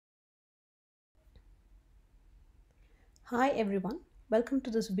Hi everyone, welcome to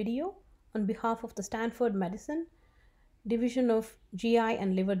this video on behalf of the Stanford Medicine Division of GI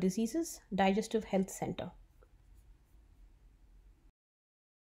and Liver Diseases Digestive Health Center.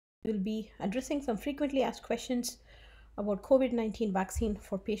 We will be addressing some frequently asked questions about COVID-19 vaccine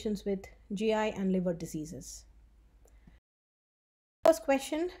for patients with GI and liver diseases. First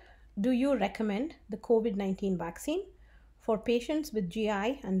question, do you recommend the COVID-19 vaccine for patients with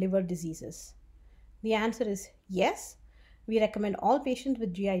GI and liver diseases? The answer is yes. We recommend all patients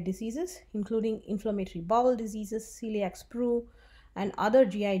with GI diseases, including inflammatory bowel diseases, celiac sprue, and other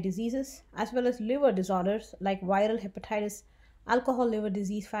GI diseases, as well as liver disorders like viral hepatitis, alcohol liver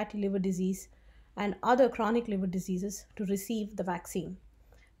disease, fatty liver disease, and other chronic liver diseases to receive the vaccine.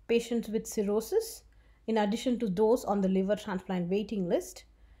 Patients with cirrhosis, in addition to those on the liver transplant waiting list,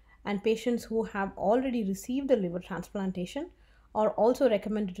 and patients who have already received the liver transplantation are also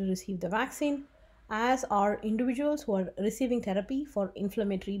recommended to receive the vaccine, as are individuals who are receiving therapy for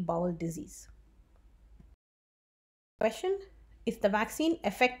inflammatory bowel disease. Question: is the vaccine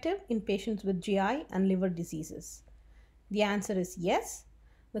effective in patients with GI and liver diseases? The answer is yes.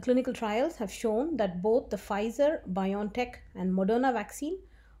 The clinical trials have shown that both the Pfizer, BioNTech, and Moderna vaccine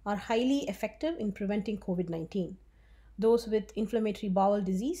are highly effective in preventing COVID-19. Those with inflammatory bowel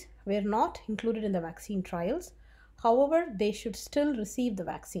disease were not included in the vaccine trials. However, they should still receive the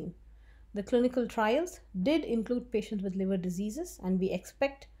vaccine. The clinical trials did include patients with liver diseases, and we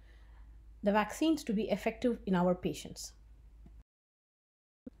expect the vaccines to be effective in our patients.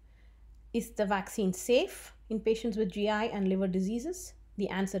 Is the vaccine safe in patients with GI and liver diseases? The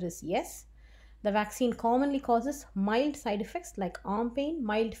answer is yes. The vaccine commonly causes mild side effects like arm pain,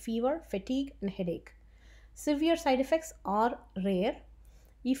 mild fever, fatigue, and headache. Severe side effects are rare.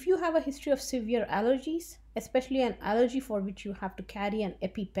 If you have a history of severe allergies, especially an allergy for which you have to carry an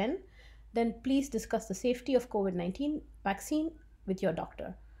EpiPen, then please discuss the safety of COVID-19 vaccine with your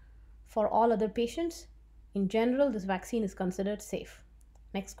doctor. For all other patients, in general, this vaccine is considered safe.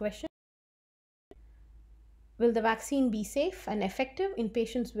 Next question. Will the vaccine be safe and effective in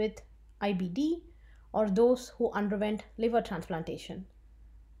patients with IBD or those who underwent liver transplantation?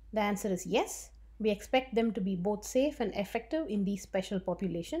 The answer is yes. We expect them to be both safe and effective in these special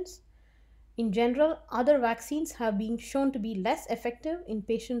populations. In general, other vaccines have been shown to be less effective in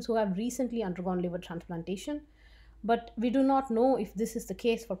patients who have recently undergone liver transplantation, but we do not know if this is the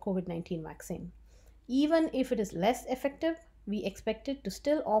case for COVID-19 vaccine. Even if it is less effective, we expect it to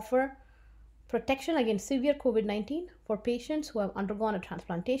still offer protection against severe COVID-19 for patients who have undergone a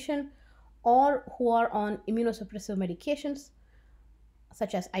transplantation or who are on immunosuppressive medications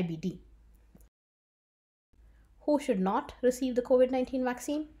such as IBD. Who should not receive the COVID-19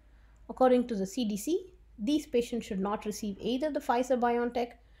 vaccine? According to the CDC, these patients should not receive either the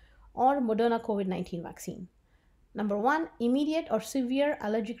Pfizer-BioNTech or Moderna COVID-19 vaccine. Number 1, immediate or severe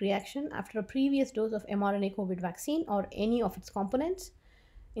allergic reaction after a previous dose of mRNA COVID vaccine or any of its components,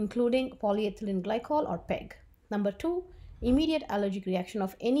 including polyethylene glycol or PEG. Number 2, immediate allergic reaction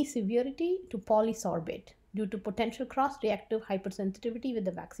of any severity to polysorbate due to potential cross-reactive hypersensitivity with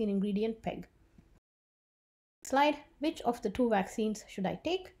the vaccine ingredient PEG. Slide, which of the two vaccines should I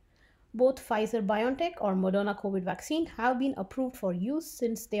take? Both Pfizer-BioNTech or Moderna COVID vaccine have been approved for use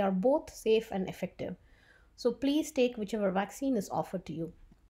since they are both safe and effective. So please take whichever vaccine is offered to you.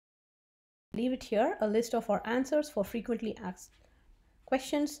 Leave it here, a list of our answers for frequently asked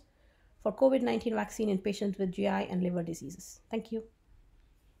questions for COVID-19 vaccine in patients with GI and liver diseases. Thank you.